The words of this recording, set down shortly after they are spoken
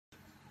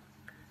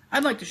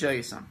I'd like to show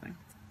you something.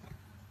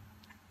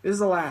 This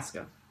is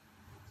Alaska.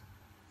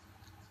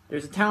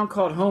 There's a town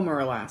called Homer,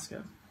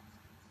 Alaska.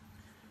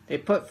 They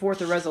put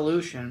forth a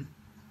resolution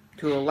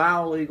to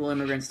allow illegal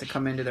immigrants to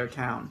come into their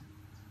town.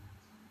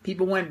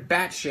 People went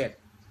batshit.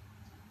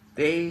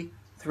 They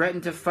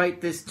threatened to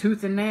fight this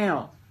tooth and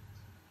nail.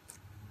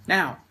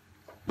 Now,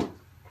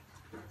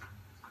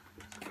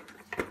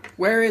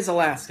 where is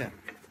Alaska?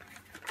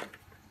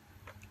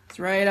 It's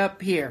right up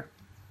here.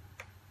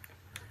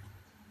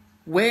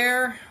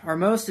 Where are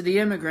most of the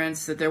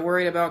immigrants that they're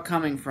worried about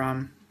coming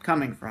from?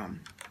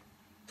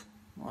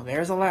 Well,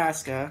 there's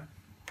Alaska.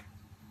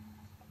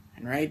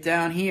 And right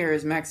down here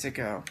is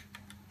Mexico.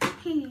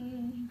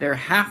 They're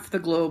half the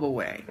globe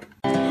away.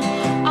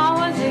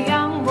 I was a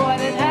young boy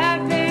that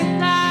had big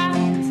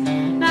plans.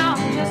 Now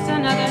I'm just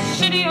another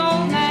shitty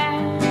old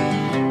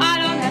man. I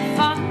don't have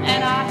fun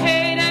and I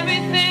hate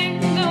everything.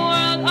 The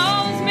world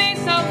owes me,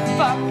 so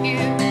fuck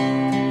you.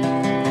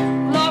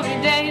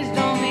 Glory days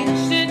don't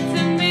mean shit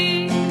to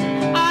me.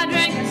 I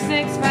drank a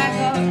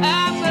six-pack of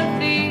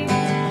apathy.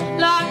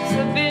 Life's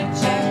a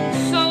bitch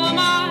and so am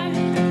I.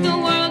 The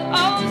world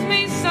owes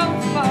me, so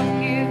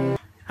fuck you.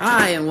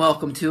 Hi, and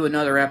welcome to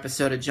another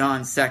episode of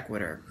John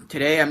Sequitur.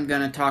 Today I'm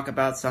going to talk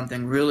about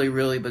something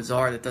really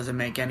bizarre that doesn't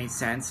make any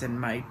sense, and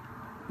my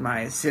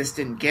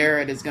assistant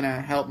Garrett is going to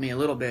help me a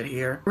little bit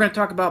here. We're going to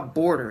talk about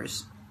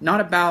borders,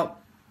 not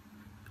about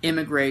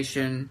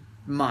immigration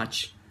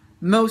much,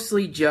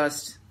 mostly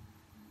just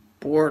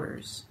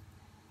borders.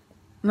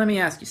 Let me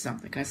ask you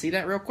something. Can I see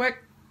that real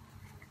quick?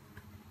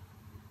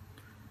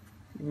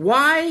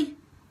 Why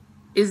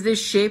is this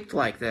shaped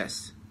like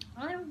this?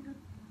 I don't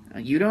know.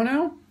 You don't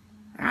know?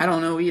 I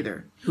don't know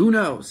either. Who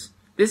knows?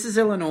 This is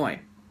Illinois.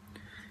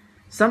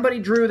 Somebody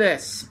drew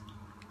this.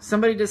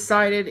 Somebody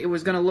decided it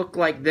was going to look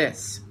like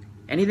this.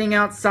 Anything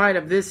outside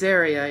of this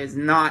area is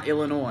not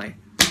Illinois.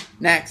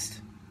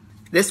 Next.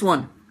 This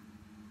one.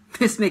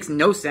 This makes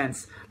no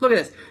sense. Look at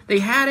this. They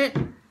had it,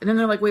 and then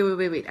they're like,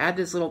 wait. Add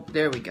this little...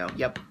 There we go.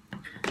 Yep.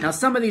 Now,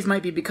 some of these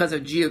might be because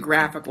of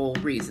geographical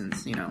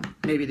reasons. You know,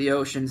 maybe the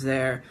ocean's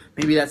there.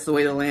 Maybe that's the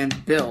way the land's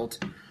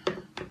built.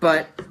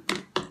 But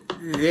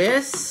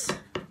this...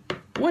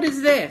 What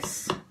is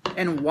this?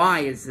 And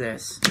why is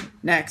this?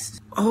 Next.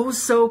 Oh,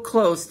 so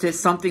close to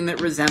something that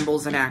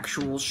resembles an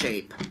actual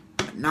shape.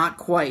 But not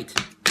quite.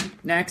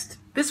 Next.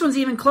 This one's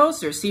even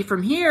closer. See,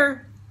 from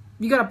here,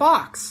 you got a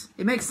box.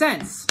 It makes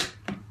sense.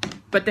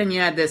 But then you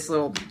add this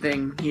little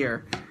thing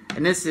here.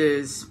 And this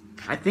is,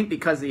 I think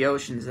because the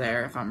ocean's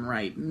there, if I'm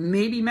right.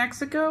 Maybe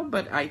Mexico,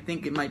 but I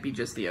think it might be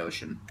just the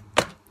ocean.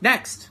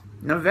 Next.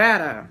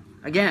 Nevada.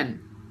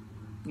 Again,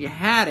 you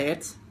had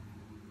it.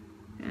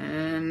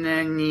 And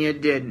then you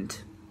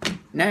didn't.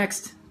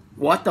 Next.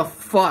 What the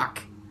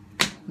fuck?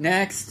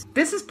 Next.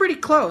 This is pretty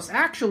close.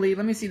 Actually,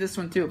 let me see this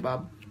one too,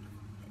 Bob.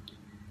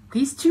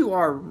 These two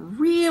are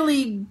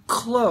really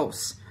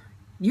close.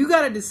 You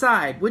gotta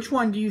decide, which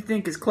one do you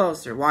think is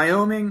closer?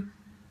 Wyoming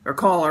or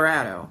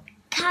Colorado?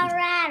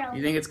 Colorado.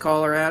 You think it's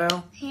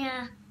Colorado?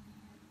 Yeah.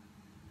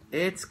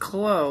 It's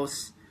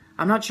close.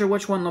 I'm not sure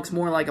which one looks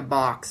more like a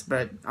box,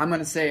 but I'm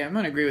gonna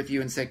agree with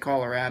you and say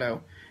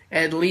Colorado.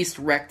 At least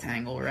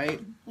rectangle,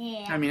 right?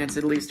 Yeah. I mean, it's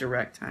at least a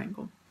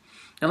rectangle.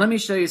 Now let me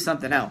show you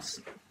something else.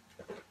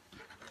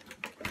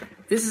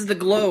 This is the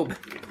globe.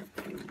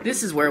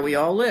 This is where we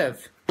all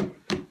live.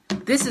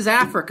 This is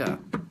Africa.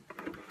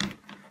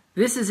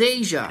 This is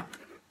Asia.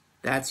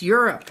 That's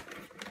Europe.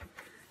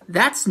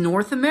 That's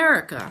North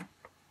America.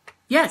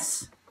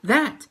 Yes,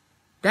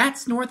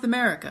 that's North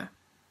America.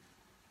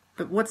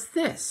 But what's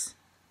this?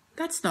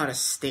 That's not a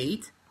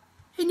state.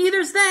 And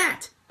neither's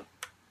that.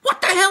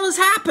 What the hell is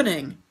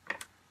happening?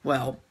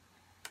 Well,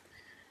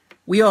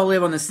 we all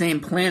live on the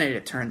same planet,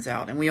 it turns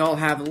out, and we all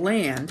have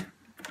land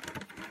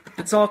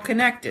that's all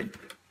connected,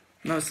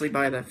 mostly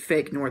by the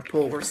fake North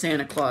Pole where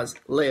Santa Claus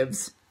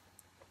lives.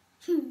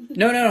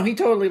 No, he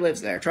totally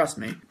lives there, trust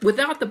me.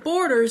 Without the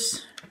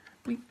borders,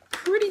 we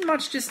pretty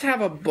much just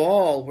have a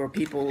ball where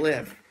people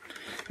live.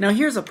 Now,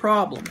 here's a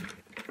problem.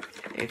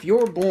 If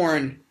you're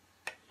born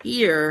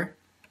here,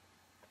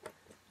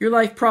 your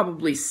life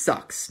probably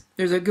sucks.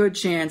 There's a good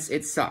chance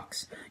it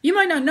sucks. You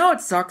might not know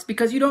it sucks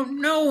because you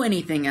don't know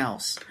anything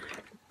else.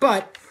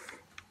 But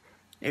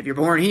if you're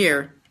born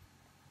here,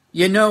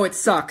 you know it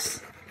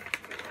sucks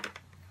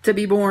to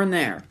be born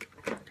there.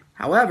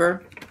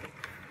 However,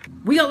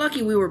 we got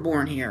lucky we were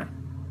born here.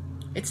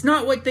 It's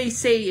not what they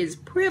say is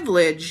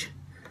privilege,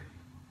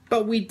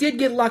 but we did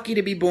get lucky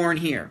to be born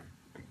here.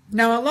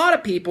 Now, a lot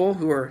of people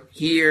who are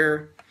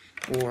here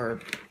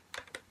or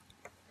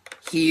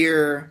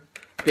here,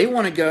 they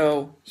want to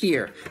go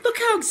here. Look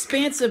how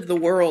expansive the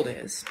world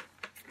is.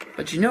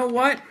 But you know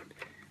what?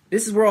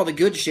 This is where all the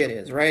good shit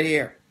is, right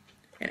here.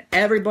 And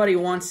everybody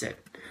wants it.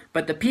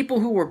 But the people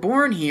who were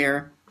born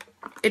here,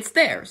 it's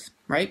theirs,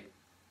 right?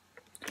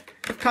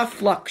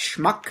 Tough luck,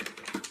 schmuck.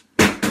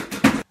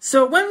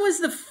 So when was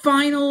the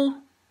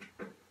final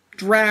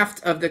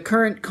draft of the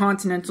current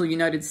continental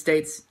United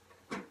States,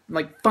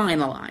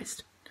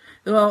 finalized?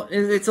 Well,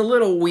 it's a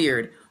little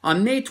weird.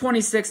 On May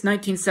 26,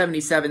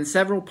 1977,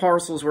 several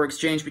parcels were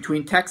exchanged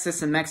between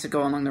Texas and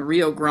Mexico along the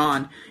Rio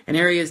Grande and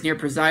areas near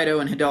Presidio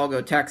and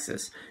Hidalgo,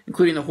 Texas,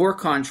 including the Hoare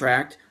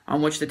Contract,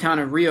 on which the town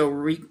of Rio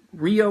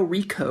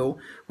Rico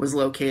was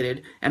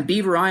located, and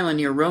Beaver Island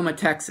near Roma,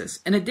 Texas.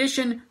 In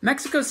addition,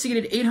 Mexico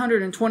ceded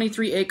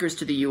 823 acres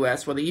to the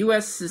U.S., while the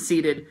U.S.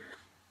 ceded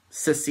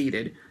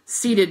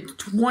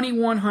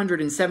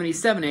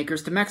 2,177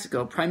 acres to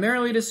Mexico,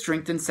 primarily to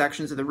strengthen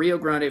sections of the Rio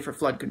Grande for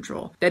flood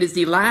control. That is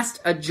the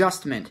last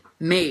adjustment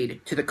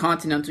made to the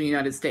continental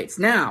United States.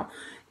 Now,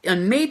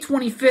 on May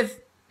 25th,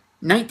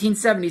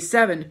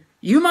 1977,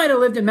 you might have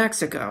lived in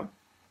Mexico.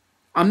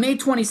 On May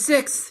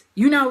 26th,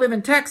 you now live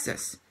in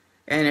Texas.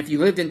 And if you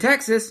lived in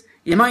Texas,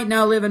 you might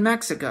now live in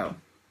Mexico.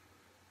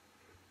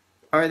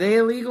 Are they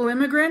illegal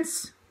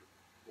immigrants?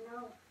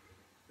 No.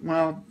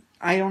 Well,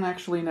 I don't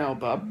actually know,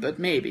 Bub, but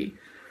maybe.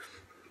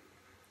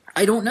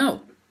 I don't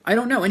know.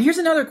 And here's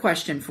another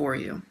question for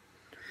you.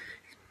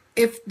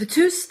 If the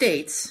two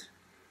states,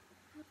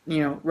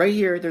 right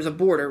here, there's a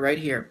border right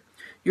here.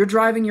 You're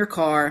driving your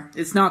car.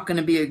 It's not going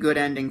to be a good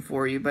ending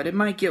for you, but it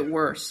might get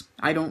worse.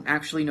 I don't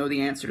actually know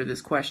the answer to this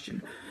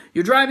question.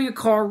 You're driving a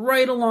car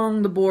right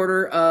along the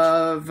border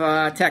of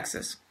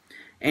Texas,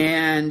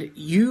 and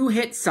you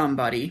hit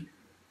somebody,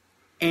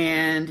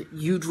 and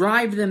you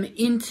drive them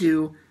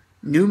into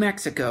New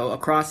Mexico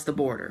across the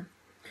border.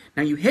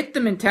 Now, you hit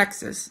them in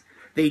Texas.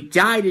 They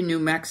died in New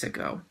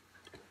Mexico.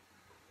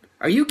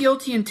 Are you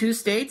guilty in two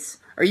states?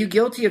 Are you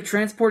guilty of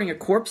transporting a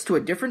corpse to a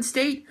different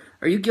state?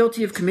 Are you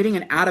guilty of committing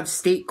an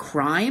out-of-state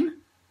crime?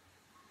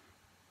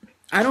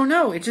 I don't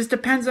know. It just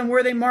depends on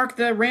where they mark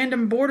the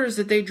random borders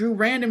that they drew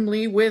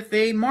randomly with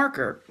a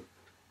marker.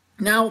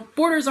 Now,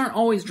 borders aren't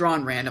always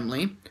drawn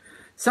randomly.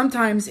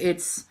 Sometimes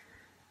it's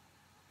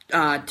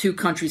two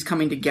countries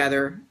coming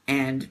together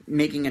and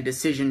making a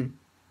decision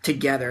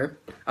together.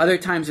 Other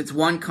times it's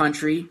one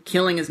country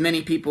killing as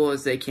many people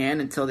as they can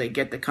until they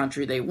get the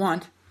country they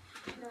want.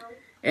 No.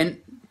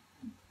 And,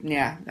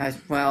 yeah,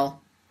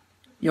 well,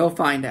 you'll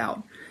find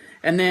out.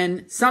 And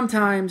then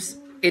sometimes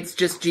it's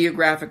just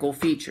geographical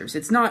features.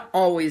 It's not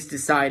always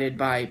decided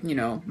by,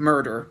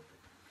 murder.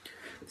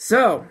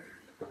 So,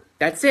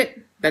 that's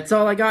it. That's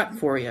all I got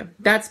for you.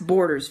 That's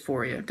borders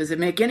for you. Does it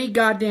make any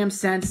goddamn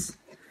sense?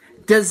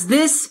 Does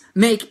this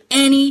make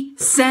any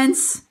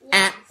sense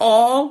at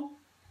all?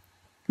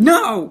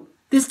 No!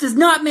 This does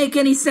not make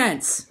any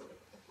sense.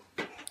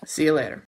 See you later.